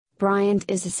Bryant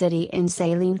is a city in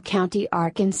Saline County,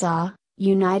 Arkansas,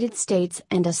 United States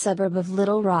and a suburb of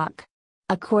Little Rock.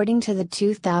 According to the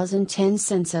 2010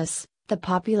 census, the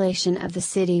population of the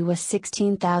city was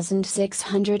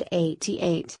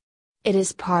 16,688. It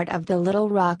is part of the Little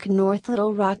Rock North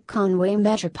Little Rock Conway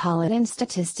Metropolitan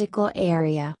Statistical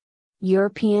Area.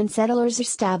 European settlers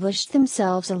established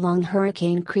themselves along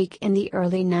Hurricane Creek in the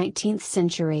early 19th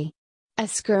century. A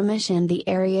skirmish in the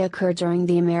area occurred during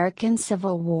the American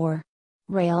Civil War.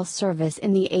 Rail service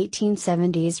in the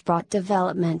 1870s brought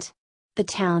development. The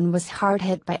town was hard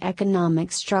hit by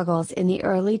economic struggles in the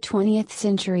early 20th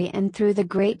century and through the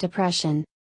Great Depression.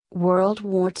 World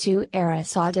War II era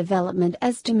saw development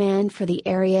as demand for the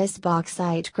area's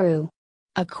bauxite grew.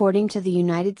 According to the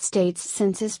United States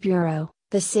Census Bureau,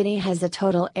 the city has a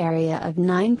total area of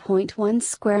 9.1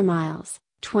 square miles,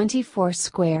 24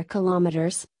 square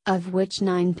kilometers, of which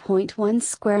 9.1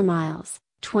 square miles,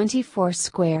 24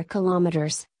 square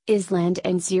kilometers, is land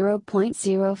and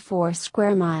 0.04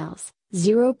 square miles,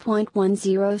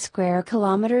 0.10 square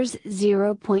kilometers,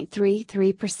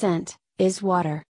 0.33%, is water.